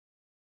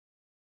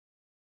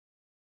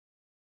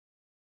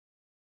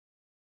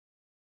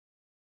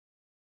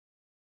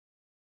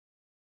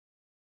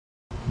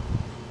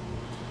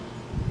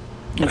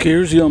Okay,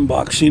 here's the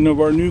unboxing of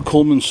our new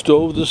Coleman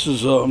stove. This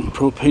is a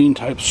propane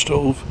type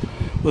stove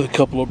with a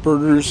couple of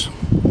burners.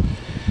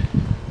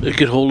 It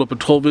could hold up a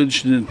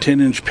 12-inch and a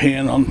 10-inch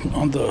pan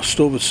on the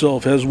stove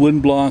itself. It has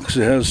wind blocks.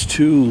 It has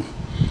two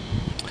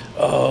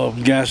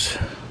gas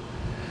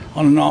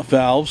on and off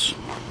valves.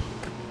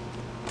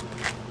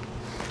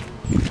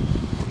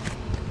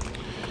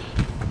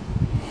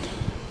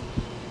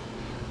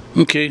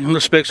 Okay, and the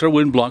specs are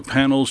wind block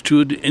panels,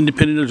 two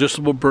independent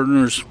adjustable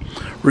burners,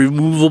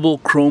 removable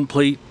chrome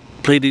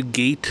plated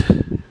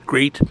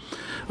grate,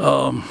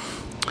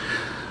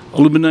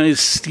 aluminized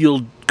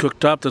steel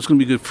cooktop. That's going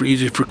to be good for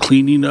easy for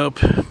cleaning up.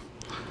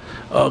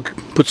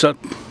 Puts out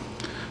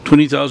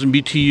 20,000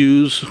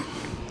 BTUs,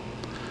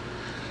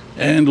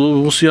 and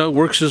we'll see how it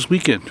works this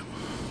weekend.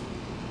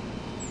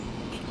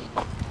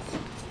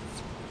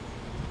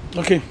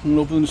 Okay, I'm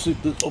going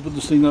to open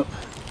this thing up.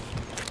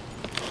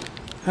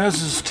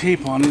 Has this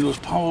tape on it. It was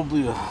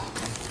probably a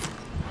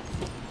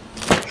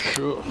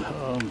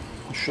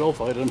shelf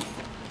item.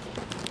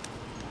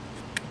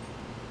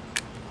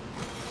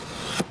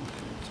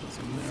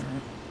 Nothing there.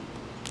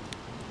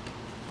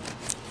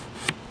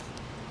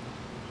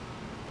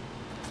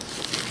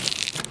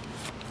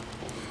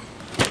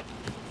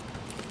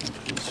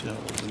 Let's see how it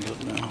opens up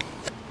now.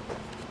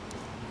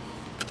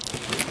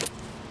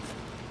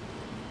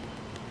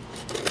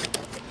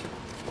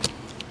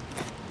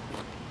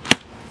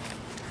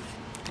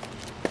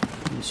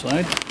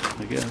 Side,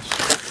 I guess.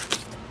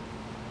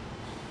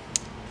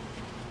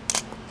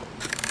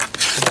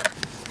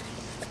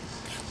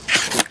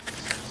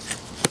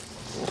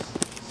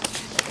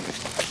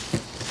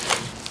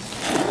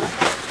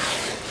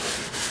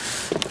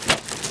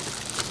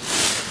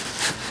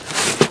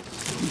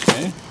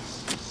 Okay.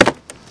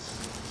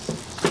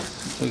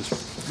 Looks like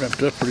it's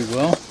wrapped up pretty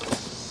well.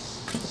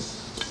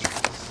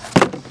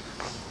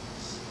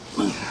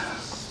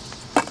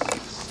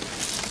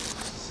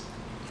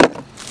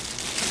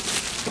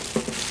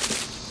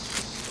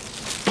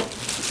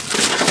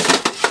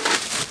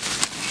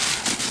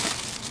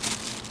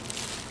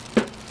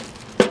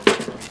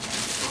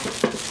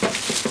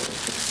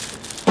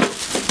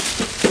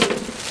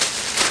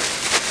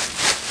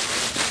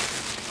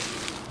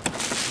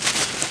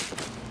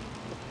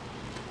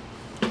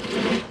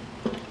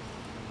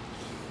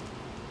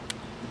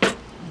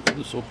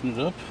 Let's open it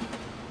up.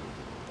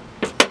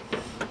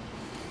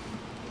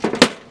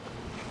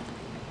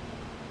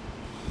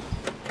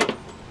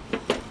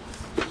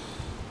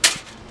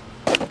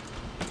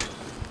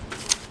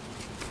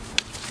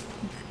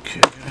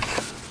 Okay.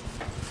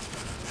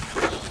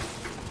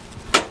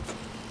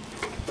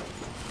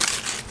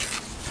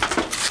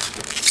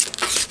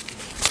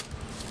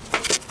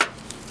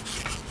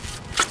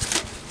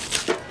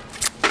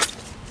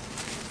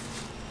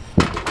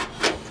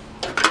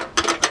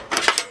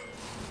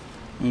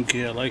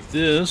 Okay, I like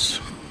this.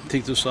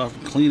 Take this off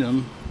and clean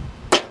them.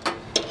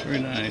 Very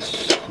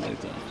nice. I like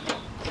that.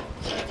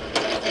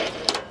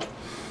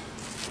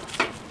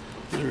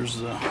 There's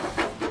the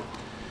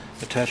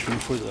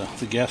attachment for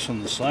the gas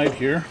on the side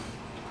here.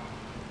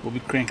 We'll be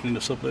cranking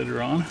this up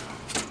later on.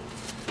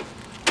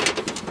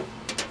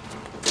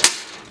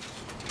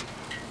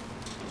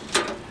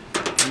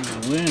 Here's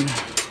the wind.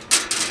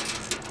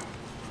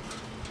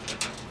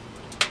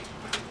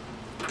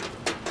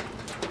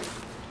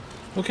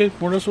 Okay,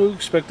 more or less what we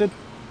expected.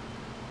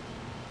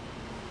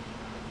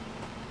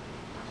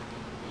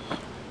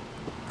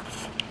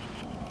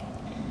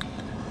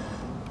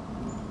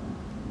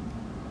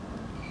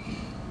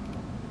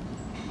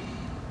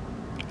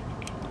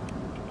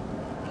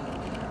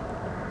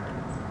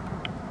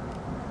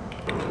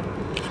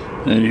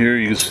 And here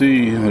you can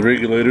see the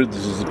regulator.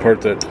 This is the part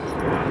that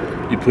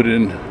you put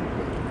in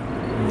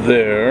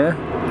there.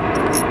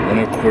 And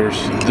of course,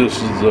 this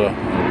is the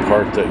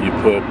part that you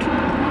put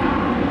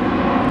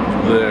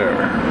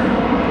there.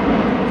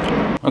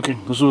 Okay,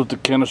 this is what the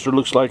canister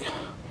looks like,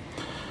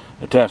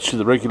 attached to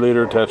the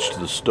regulator, attached to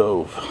the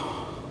stove.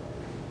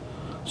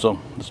 So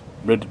it's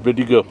ready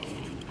to go.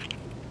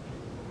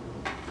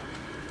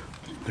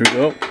 There we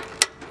go.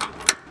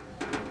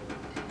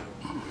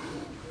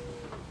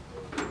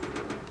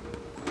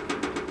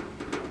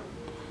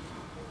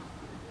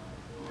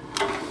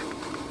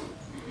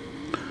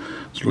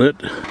 It's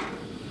lit.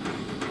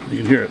 You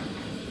can hear it.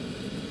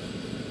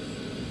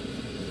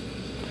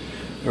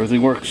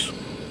 Everything works.